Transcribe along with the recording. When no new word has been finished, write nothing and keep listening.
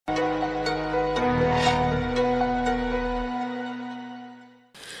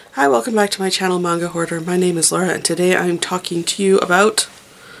Hi, welcome back to my channel, Manga Hoarder. My name is Laura, and today I'm talking to you about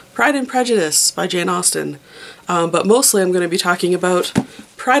Pride and Prejudice by Jane Austen. But mostly I'm going to be talking about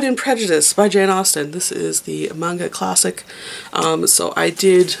Pride and Prejudice by Jane Austen. This is the manga classic. So I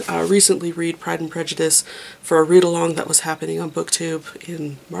did recently read Pride and Prejudice for a read-along that was happening on BookTube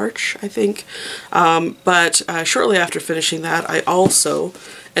in March, I think. But shortly after finishing that, I also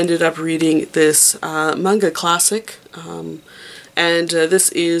ended up reading this manga classic. And this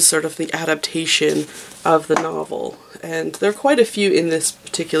is sort of the adaptation of the novel. And there are quite a few in this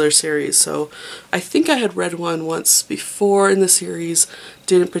particular series, so I think I had read one once before in the series,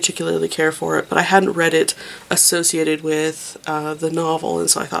 didn't particularly care for it, but I hadn't read it associated with the novel, and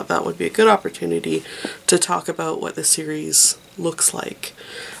so I thought that would be a good opportunity to talk about what the series looks like.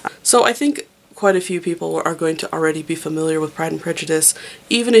 So I think quite a few people are going to already be familiar with Pride and Prejudice.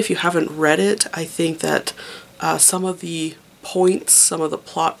 Even if you haven't read it, I think that some of the points, some of the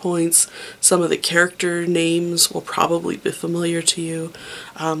plot points, some of the character names will probably be familiar to you.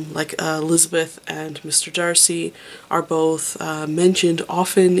 Like Elizabeth and Mr. Darcy are both mentioned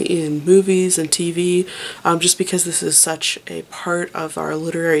often in movies and TV, just because this is such a part of our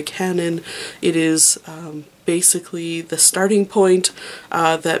literary canon. It is basically the starting point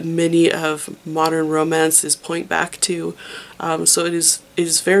that many of modern romances point back to. So it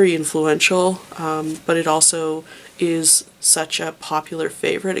is very influential, but it also is such a popular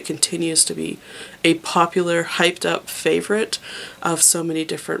favorite. It continues to be a popular, hyped up favorite of so many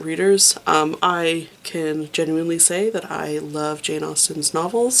different readers. I can genuinely say that I love Jane Austen's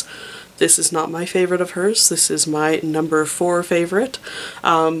novels. This is not my favorite of hers. This is my number 4 favorite.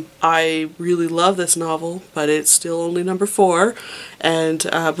 I really love this novel, but it's still only number 4. And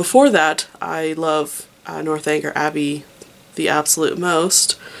before that, I love Northanger Abbey the absolute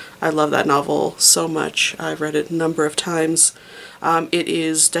most. I love that novel so much. I've read it a number of times. It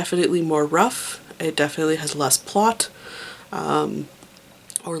is definitely more rough. It definitely has less plot,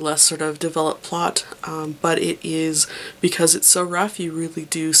 or less sort of developed plot, but it is, because it's so rough, you really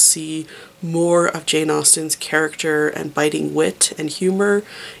do see more of Jane Austen's character and biting wit and humor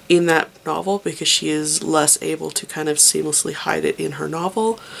in that novel, because she is less able to kind of seamlessly hide it in her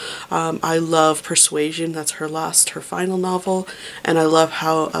novel. I love Persuasion, that's her final novel, and I love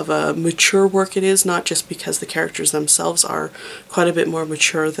how of a mature work it is, not just because the characters themselves are quite a bit more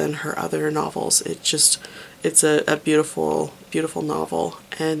mature than her other novels. It's a beautiful, beautiful novel.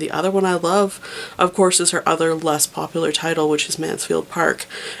 And the other one I love, of course, is her other less popular title, which is Mansfield Park.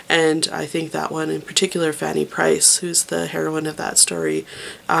 And I think that one in particular, Fanny Price, who's the heroine of that story,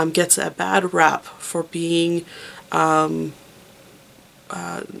 gets a bad rap for being, for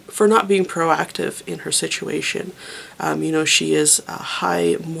not being proactive in her situation. You know, she is a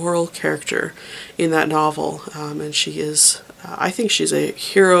high moral character in that novel, and she is, I think she's a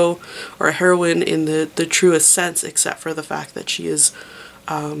hero or a heroine in the truest sense, except for the fact that she is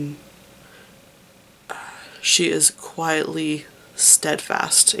quietly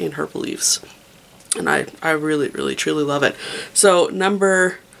steadfast in her beliefs. And I really, really, truly love it. So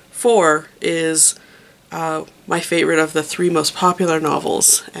number 4 is my favorite of the 3 most popular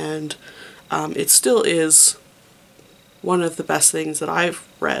novels, and it still is one of the best things that I've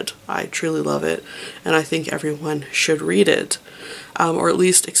read. I truly love it, and I think everyone should read it, or at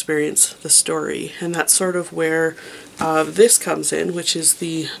least experience the story. And that's sort of where this comes in, which is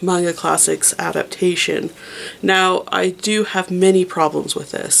the Manga Classics adaptation. Now, I do have many problems with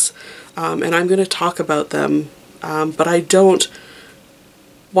this, and I'm going to talk about them, but I don't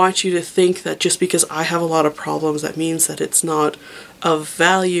want you to think that just because I have a lot of problems, that means that it's not of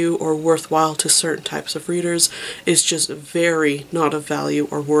value or worthwhile to certain types of readers. It's just very not of value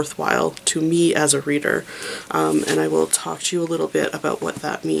or worthwhile to me as a reader. And I will talk to you a little bit about what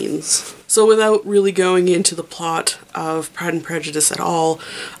that means. So without really going into the plot of Pride and Prejudice at all,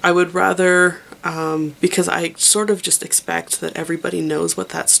 I would rather, because I sort of just expect that everybody knows what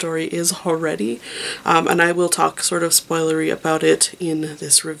that story is already, and I will talk sort of spoilery about it in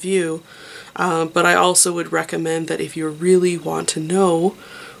this review, but I also would recommend that if you really want to know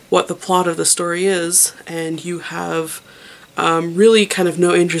what the plot of the story is, and you have really kind of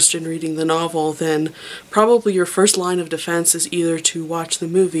no interest in reading the novel, then probably your first line of defense is either to watch the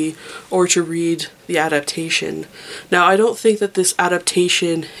movie or to read the adaptation. Now, I don't think that this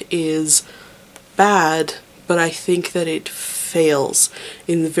adaptation is bad, but I think that it fails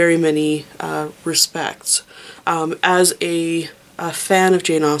in very many respects. As a fan of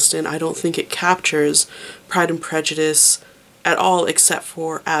Jane Austen, I don't think it captures Pride and Prejudice at all except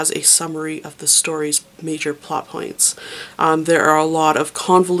for as a summary of the story's major plot points. There are a lot of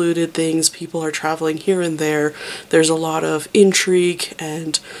convoluted things, people are traveling here and there, there's a lot of intrigue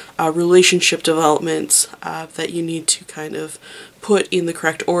and relationship developments that you need to kind of put in the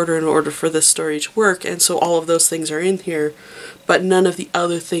correct order in order for this story to work, and so all of those things are in here, but none of the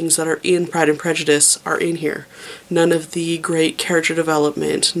other things that are in Pride and Prejudice are in here. None of the great character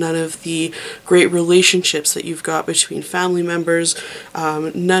development, none of the great relationships that you've got between family members,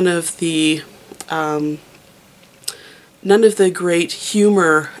 none of the great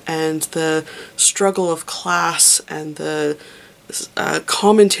humor and the struggle of class and the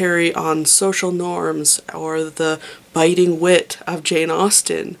commentary on social norms or the biting wit of Jane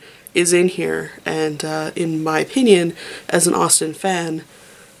Austen is in here. And in my opinion, as an Austen fan,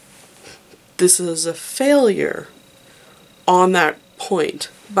 this is a failure on that point.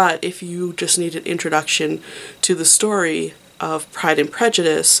 But if you just need an introduction to the story of Pride and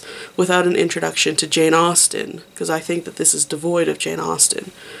Prejudice without an introduction to Jane Austen, because I think that this is devoid of Jane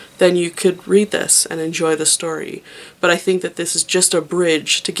Austen, then you could read this and enjoy the story. But I think that this is just a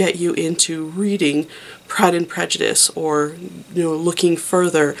bridge to get you into reading Pride and Prejudice, or looking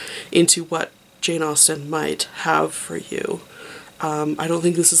further into what Jane Austen might have for you. I don't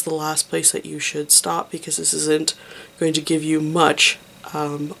think this is the last place that you should stop, because this isn't going to give you much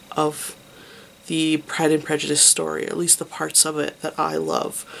of the Pride and Prejudice story, at least the parts of it that I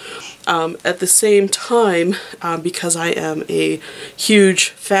love. At the same time, because I am a huge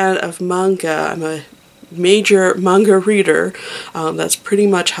fan of manga, I'm a major manga reader, that's pretty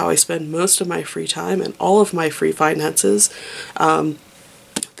much how I spend most of my free time and all of my free finances.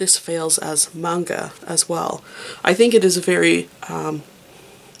 This fails as manga as well. I think it is a very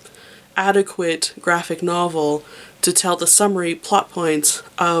adequate graphic novel to tell the summary plot points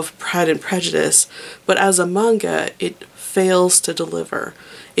of Pride and Prejudice, but as a manga, it fails to deliver.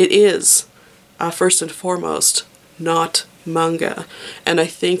 It is, first and foremost, not manga, and I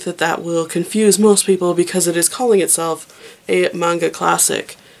think that that will confuse most people because it is calling itself a manga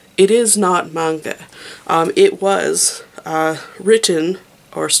classic. It is not manga. It was written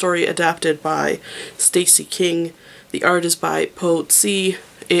or story adapted by Stacey King. The art is by Po Tsi.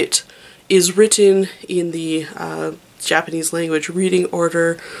 It is written in the Japanese language reading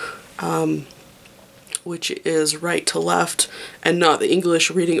order, which is right to left, and not the English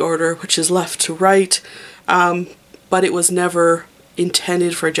reading order, which is left to right. But it was never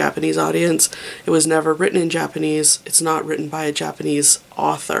intended for a Japanese audience. It was never written in Japanese. It's not written by a Japanese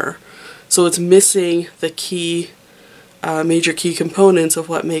author. So it's missing the key major key components of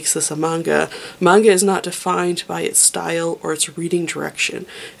what makes this a manga. Manga is not defined by its style or its reading direction.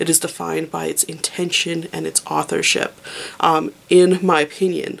 It is defined by its intention and its authorship. In my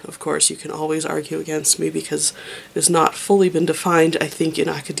opinion, of course, you can always argue against me because it has not fully been defined, I think, in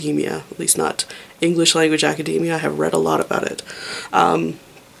academia, at least not English language academia. I have read a lot about it.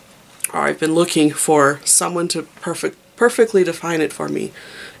 Or I've been looking for someone to perfectly define it for me,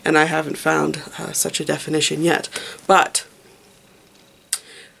 and I haven't found such a definition yet. But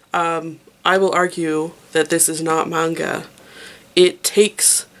I will argue that this is not manga. It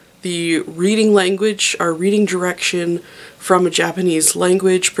takes the reading language or reading direction from a Japanese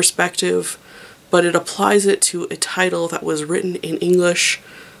language perspective, but it applies it to a title that was written in English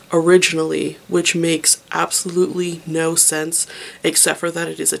originally, which makes absolutely no sense except for that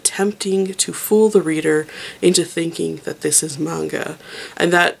it is attempting to fool the reader into thinking that this is manga.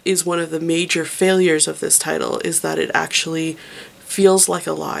 And that is one of the major failures of this title, is that it actually feels like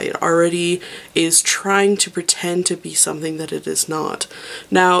a lie. It already is trying to pretend to be something that it is not.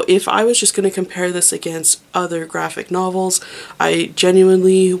 Now, if I was just going to compare this against other graphic novels, I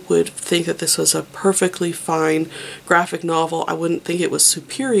genuinely would think that this was a perfectly fine graphic novel. I wouldn't think it was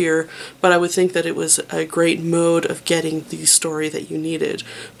superior, but I would think that it was a great mode of getting the story that you needed.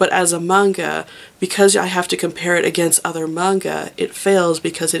 But as a manga, because I have to compare it against other manga, it fails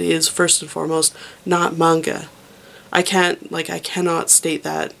because it is, first and foremost, not manga. I cannot state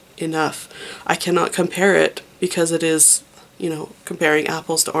that enough. I cannot compare it because it is, comparing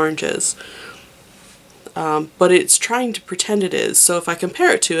apples to oranges. But it's trying to pretend it is. So if I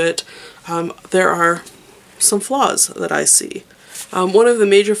compare it to it, there are some flaws that I see. One of the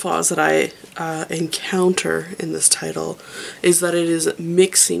major flaws that I encounter in this title is that it is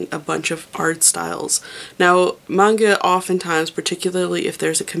mixing a bunch of art styles. Now, manga oftentimes, particularly if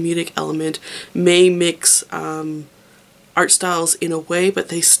there's a comedic element, may mix art styles in a way, but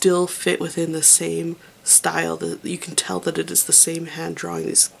they still fit within the same style, that you can tell that it is the same hand drawing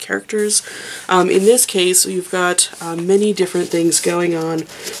these characters. In this case, you've got many different things going on.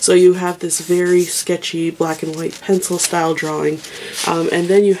 So you have this very sketchy black and white pencil style drawing, and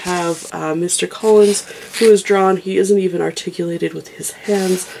then you have Mr. Collins, who is drawn, he isn't even articulated with his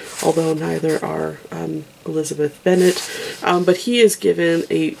hands, although neither are Elizabeth Bennet, but he is given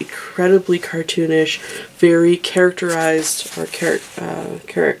a incredibly cartoonish, very characterized, or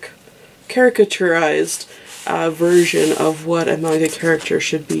caricaturized version of what a manga character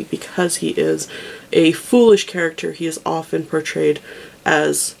should be. Because he is a foolish character, he is often portrayed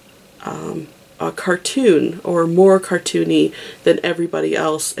as a cartoon, or more cartoony than everybody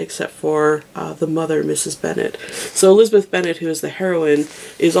else except for the mother, Mrs. Bennet. So Elizabeth Bennet, who is the heroine,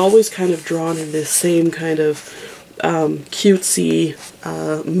 is always kind of drawn in this same kind of cutesy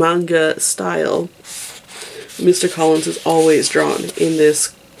manga style. Mr. Collins is always drawn in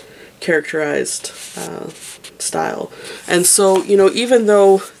this characterized style. And so, you know, even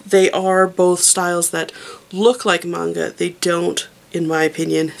though they are both styles that look like manga, they don't, in my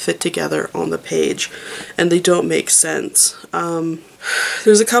opinion, fit together on the page, and they don't make sense.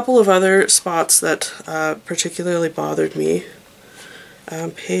 There's a couple of other spots that particularly bothered me.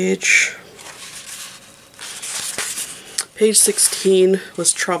 Page 16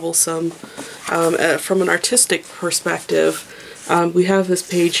 was troublesome. From an artistic perspective, we have this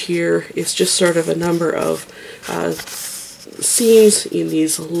page here. It's just sort of a number of scenes in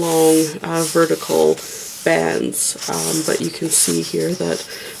these long vertical bands, but you can see here that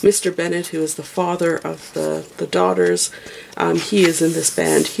Mr. Bennet, who is the father of the daughters, he is in this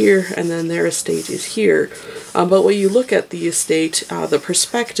band here, and then their estate is here. But when you look at the estate, the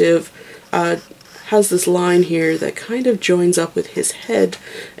perspective has this line here that kind of joins up with his head,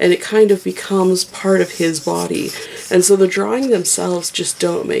 and it kind of becomes part of his body. And so the drawing themselves just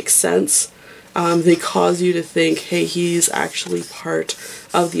don't make sense. They cause you to think, hey, he's actually part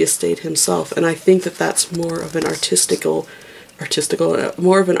of the estate himself. And I think that that's more of an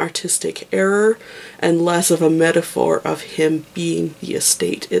more of an artistic error and less of a metaphor of him being the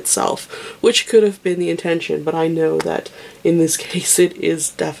estate itself, which could have been the intention, but I know that in this case it is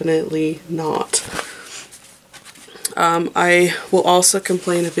definitely not. I will also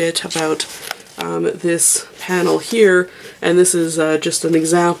complain a bit about this panel here, and this is just an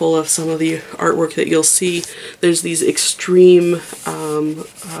example of some of the artwork that you'll see. There's these extreme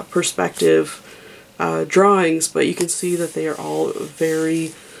perspective drawings, but you can see that they are all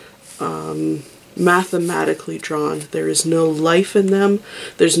very mathematically drawn. There is no life in them.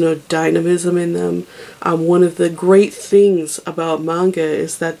 There's no dynamism in them. One of the great things about manga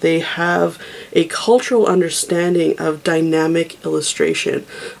is that they have a cultural understanding of dynamic illustration,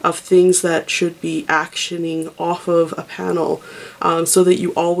 of things that should be actioning off of a panel, so that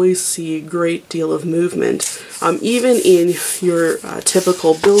you always see a great deal of movement. Even in your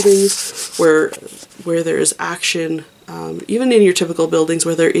typical buildings where there is action, even in your typical buildings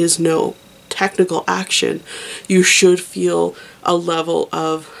where there is no technical action, you should feel a level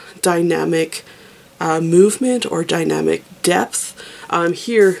of dynamic movement or dynamic depth.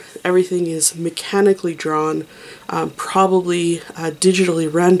 Here, everything is mechanically drawn, probably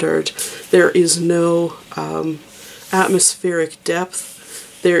digitally rendered. There is no atmospheric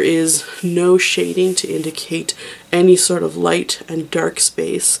depth. There is no shading to indicate any sort of light and dark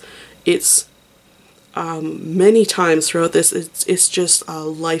space. It's many times throughout this, it's just a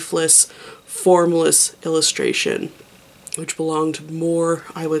lifeless, formless illustration, which belonged more,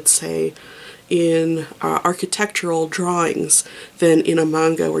 I would say, in architectural drawings than in a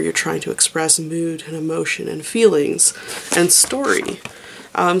manga where you're trying to express mood and emotion and feelings and story.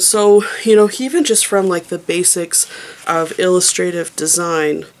 So, you know, even just from like the basics of illustrative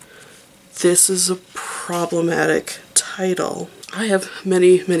design, this is a problematic title. I have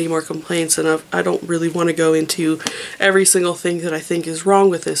many, many more complaints, and I don't really want to go into every single thing that I think is wrong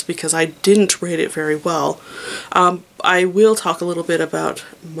with this because I didn't rate it very well. I will talk a little bit about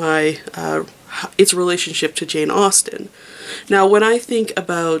its relationship to Jane Austen. Now, when I think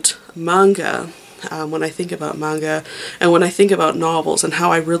about manga, and when I think about novels and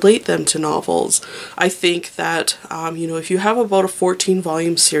how I relate them to novels, I think that, you know, if you have about a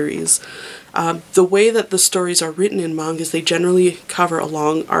 14-volume series, the way that the stories are written in manga is they generally cover a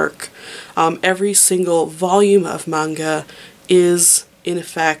long arc. Every single volume of manga is, in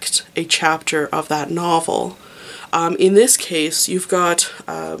effect, a chapter of that novel. In this case, you've got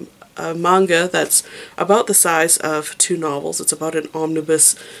a manga that's about the size of 2 novels. It's about an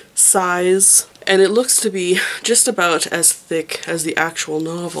omnibus size, and it looks to be just about as thick as the actual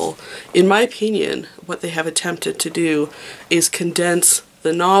novel. In my opinion, what they have attempted to do is condense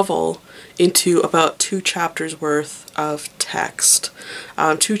the novel into about 2 chapters worth of text,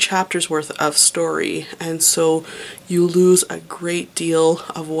 2 chapters worth of story, and so you lose a great deal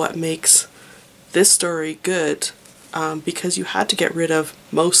of what makes this story good, because you had to get rid of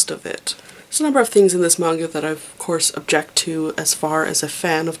most of it. There's a number of things in this manga that I of course object to as far as a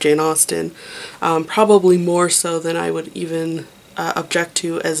fan of Jane Austen, probably more so than I would even object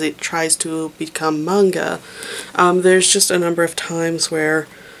to as it tries to become manga. There's just a number of times where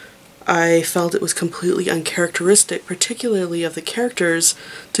I felt it was completely uncharacteristic, particularly of the characters,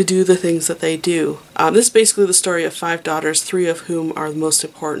 to do the things that they do. This is basically the story of 5 daughters, 3 of whom are the most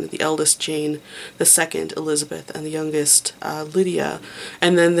important. The eldest, Jane, the second, Elizabeth, and the youngest, Lydia.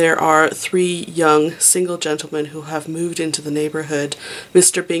 And then there are 3 young single gentlemen who have moved into the neighborhood.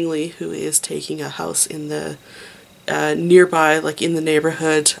 Mr. Bingley, who is taking a house in the nearby, like in the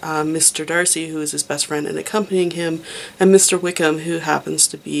neighborhood, Mr. Darcy, who is his best friend and accompanying him, and Mr. Wickham, who happens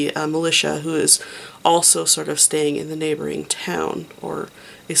to be Militia, who is also sort of staying in the neighboring town, or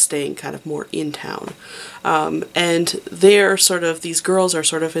is staying kind of more in town. And they're sort of, these girls are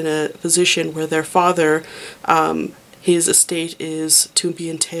sort of in a position where their father, his estate is to be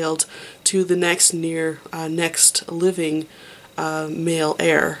entailed to the next living male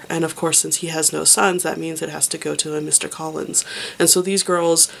heir, and of course since he has no sons, that means it has to go to a Mr. Collins. And so these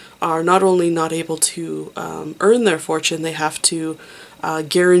girls are not only not able to earn their fortune, they have to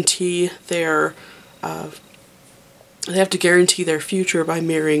guarantee their future by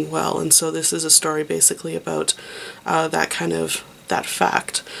marrying well. And so this is a story basically about that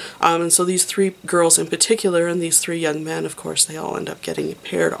fact. And so these 3 girls in particular, and these 3 young men, of course, they all end up getting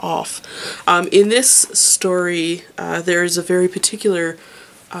paired off. In this story, there is a very particular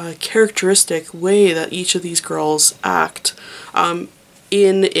characteristic way that each of these girls act. In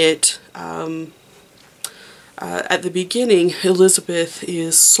it, at the beginning, Elizabeth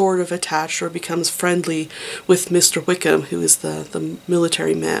is sort of attached or becomes friendly with Mr. Wickham, who is the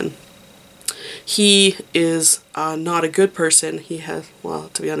military man. He is not a good person. He has, well,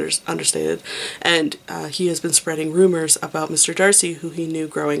 to be understated, and he has been spreading rumors about Mr. Darcy, who he knew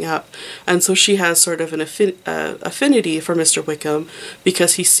growing up. And so she has sort of an affinity for Mr. Wickham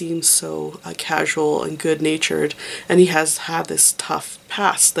because he seems so casual and good-natured, and he has had this tough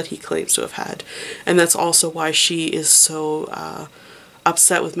past that he claims to have had. And that's also why she is so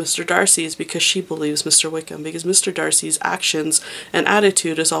upset with Mr. Darcy, is because she believes Mr. Wickham, because Mr. Darcy's actions and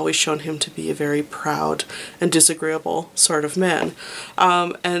attitude has always shown him to be a very proud and disagreeable sort of man.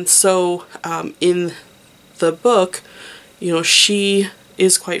 And so in the book, you know, she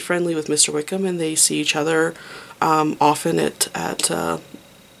is quite friendly with Mr. Wickham, and they see each other often at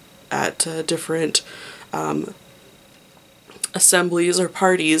different assemblies or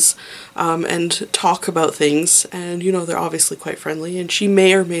parties, and talk about things, and you know, they're obviously quite friendly, and she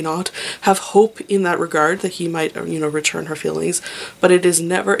may or may not have hope in that regard that he might, you know, return her feelings, but it is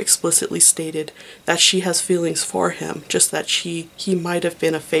never explicitly stated that she has feelings for him, just that he might have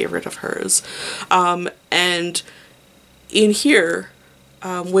been a favorite of hers. And in here,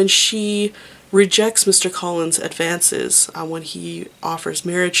 when she rejects Mr. Collins' advances, when he offers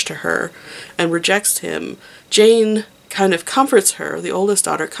marriage to her and rejects him, Jane kind of comforts her, the oldest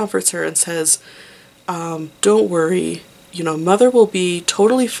daughter comforts her and says, don't worry, you know, Mother will be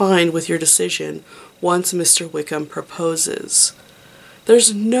totally fine with your decision once Mr. Wickham proposes.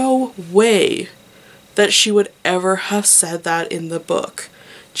 There's no way that she would ever have said that in the book.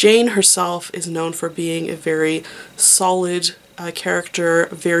 Jane herself is known for being a very solid character,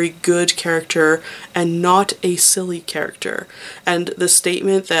 very good character, and not a silly character. And the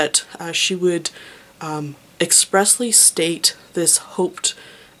statement that she would expressly state this hoped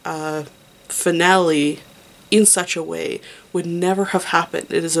finale in such a way would never have happened.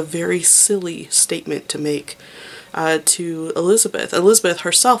 It is a very silly statement to make to Elizabeth. Elizabeth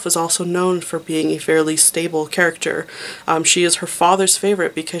herself is also known for being a fairly stable character. She is her father's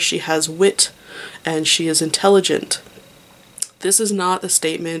favorite because she has wit and she is intelligent. This is not the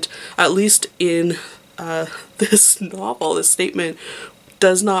statement, at least in this novel, this statement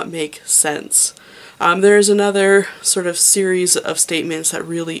does not make sense. There is another sort of series of statements that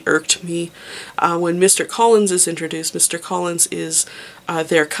really irked me. When Mr. Collins is introduced, Mr. Collins is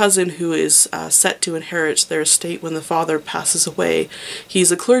their cousin who is set to inherit their estate when the father passes away.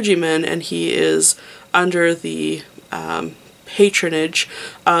 He's a clergyman, and he is under the patronage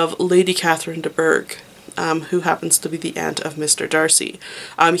of Lady Catherine de Bourgh, who happens to be the aunt of Mr. Darcy.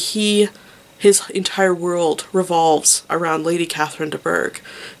 His entire world revolves around Lady Catherine de Bourgh.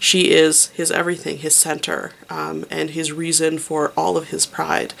 She is his everything, his center, and his reason for all of his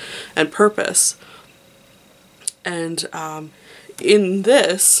pride and purpose. And in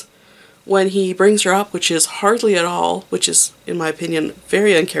this, when he brings her up, which is hardly at all, which is, in my opinion,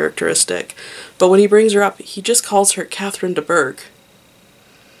 very uncharacteristic, but when he brings her up, he just calls her Catherine de Bourgh,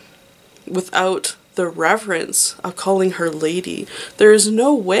 without the reverence of calling her lady. There is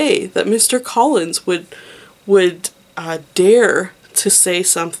no way that Mr. Collins would dare to say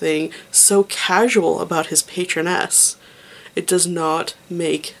something so casual about his patroness. It does not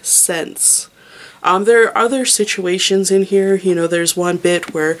make sense. There are other situations in here. You know, there's one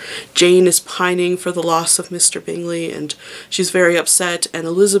bit where Jane is pining for the loss of Mr. Bingley, and she's very upset, and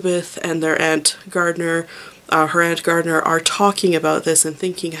Elizabeth and their Aunt Gardner, her Aunt Gardner, are talking about this and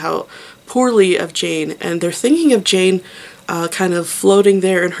thinking how poorly of Jane, and they're thinking of Jane kind of floating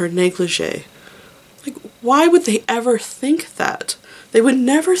there in her negligee. Like, why would they ever think that? They would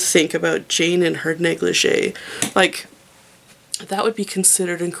never think about Jane in her negligee. Like, that would be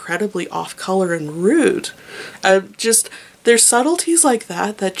considered incredibly off-color and rude. There's subtleties like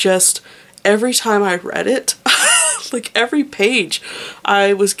that that just, every time I read it, like every page,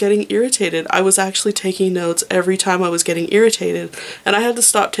 I was getting irritated. I was actually taking notes every time I was getting irritated, and I had to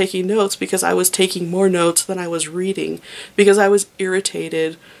stop taking notes because I was taking more notes than I was reading, because I was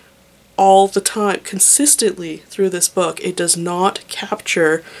irritated all the time, consistently through this book. It does not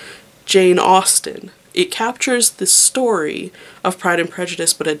capture Jane Austen. It captures the story of Pride and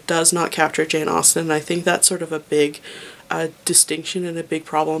Prejudice, but it does not capture Jane Austen, and I think that's sort of a big distinction and a big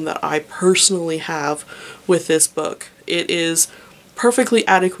problem that I personally have with this book. It is perfectly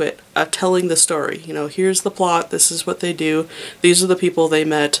adequate at telling the story. You know, here's the plot, this is what they do, these are the people they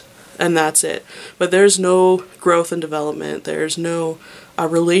met, and that's it. But there's no growth and development, there's no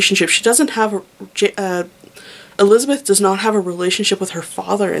relationship. She doesn't have Elizabeth does not have a relationship with her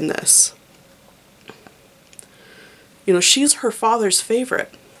father in this. You know, she's her father's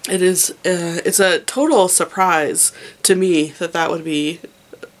favorite. It's a total surprise to me that that would be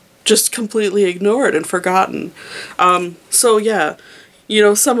just completely ignored and forgotten. So yeah, you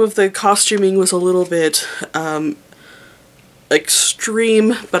know, some of the costuming was a little bit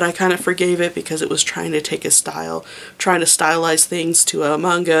extreme, but I kind of forgave it because it was trying to take a style, trying to stylize things to a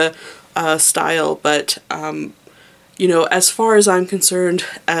manga style, but you know, as far as I'm concerned,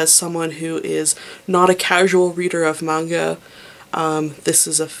 as someone who is not a casual reader of manga, this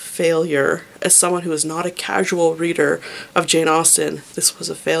is a failure. As someone who is not a casual reader of Jane Austen, this was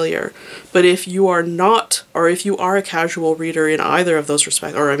a failure. But if you are not, or if you are a casual reader in either of those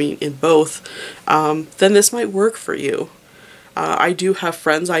respects, or I mean in both, then this might work for you. I do have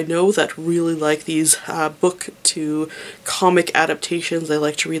friends I know that really like these book to comic adaptations. They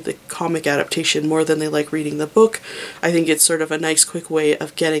like to read the comic adaptation more than they like reading the book. I think it's sort of a nice quick way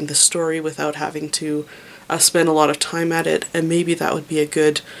of getting the story without having to spend a lot of time at it, and maybe that would be a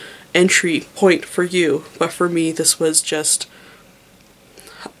good entry point for you. But for me, this was just,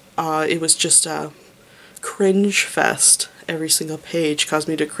 it was just a cringe fest. Every single page caused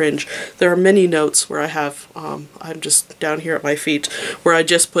me to cringe. There are many notes where I have, I'm just down here at my feet, where I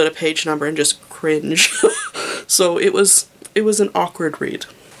just put a page number and just cringe. So it was an awkward read.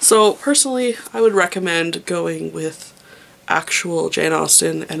 So personally, I would recommend going with actual Jane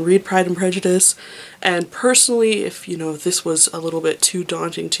Austen and read Pride and Prejudice. And personally, if you know this was a little bit too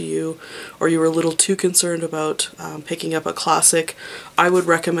daunting to you, or you were a little too concerned about picking up a classic, I would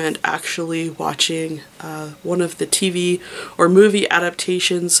recommend actually watching one of the TV or movie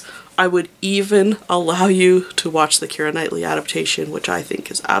adaptations. I would even allow you to watch the Keira Knightley adaptation, which I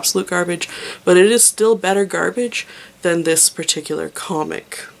think is absolute garbage, but it is still better garbage than this particular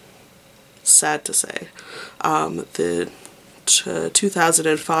comic. Sad to say. The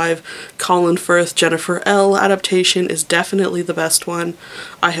 2005 Colin Firth, Jennifer L. adaptation is definitely the best one.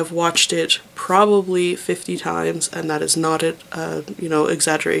 I have watched it probably 50 times, and that is not you know,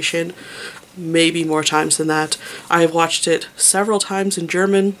 exaggeration. Maybe more times than that. I have watched it several times in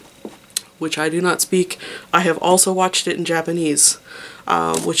German, which I do not speak. I have also watched it in Japanese,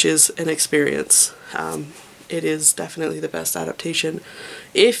 which is an experience. It is definitely the best adaptation.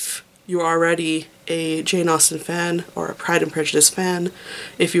 If you're already a Jane Austen fan or a Pride and Prejudice fan,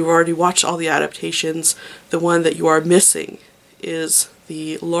 if you've already watched all the adaptations, the one that you are missing is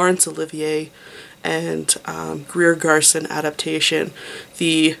the Laurence Olivier and Greer Garson adaptation.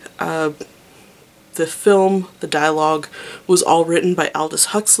 The film, the dialogue, was all written by Aldous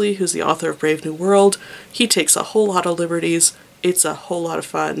Huxley, who's the author of Brave New World. He takes a whole lot of liberties. It's a whole lot of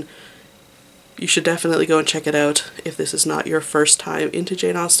fun. You should definitely go and check it out if this is not your first time into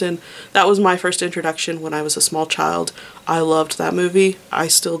Jane Austen. That was my first introduction when I was a small child. I loved that movie. I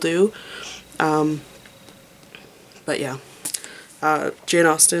still do. But yeah, Jane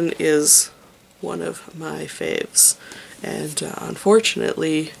Austen is one of my faves. and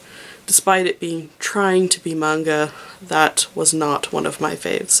unfortunately, despite it being trying to be manga, that was not one of my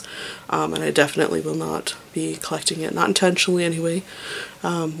faves, and I definitely will not be collecting it, not intentionally anyway.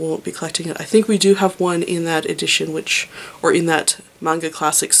 Won't be collecting it. I think we do have one in that edition, or in that Manga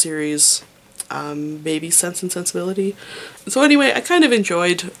Classics series, maybe Sense and Sensibility. So anyway, I kind of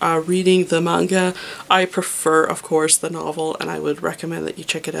enjoyed reading the manga. I prefer, of course, the novel, and I would recommend that you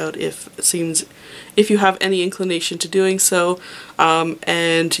check it out if you have any inclination to doing so.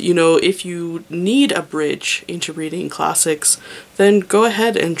 And you know, if you need a bridge into reading classics, then go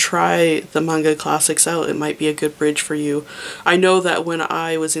ahead and try the Manga Classics out. It might be a good bridge for you. I know that when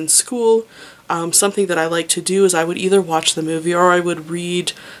I was in school, something that I like to do is I would either watch the movie or I would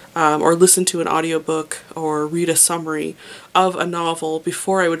read or listen to an audiobook or read a summary of a novel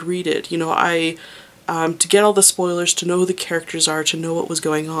before I would read it. You know, to get all the spoilers, to know who the characters are, to know what was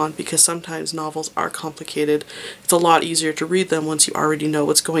going on, because sometimes novels are complicated. It's a lot easier to read them once you already know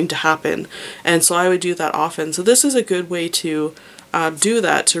what's going to happen. And so I would do that often. So this is a good way to do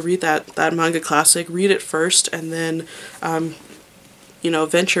that, to read that manga classic, read it first, and then you know,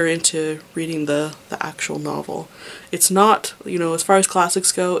 venture into reading the actual novel. It's not, you know, as far as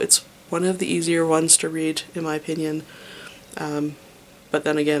classics go, it's one of the easier ones to read, in my opinion. But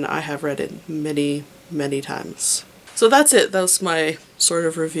then again, I have read it many, many times. So that's it. That's my sort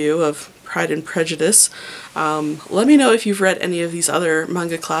of review of Pride and Prejudice. Let me know if you've read any of these other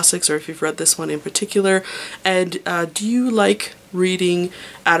manga classics, or if you've read this one in particular, and do you like reading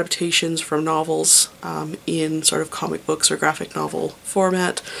adaptations from novels in sort of comic books or graphic novel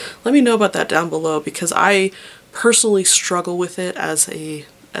format? Let me know about that down below, because I personally struggle with it as a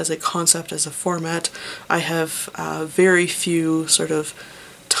concept, as a format. I have very few sort of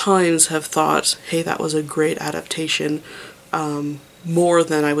times have thought, hey, that was a great adaptation, more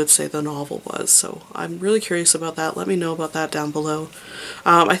than I would say the novel was. So I'm really curious about that. Let me know about that down below.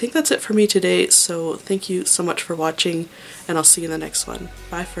 I think that's it for me today, so thank you so much for watching, and I'll see you in the next one.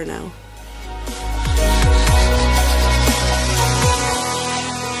 Bye for now.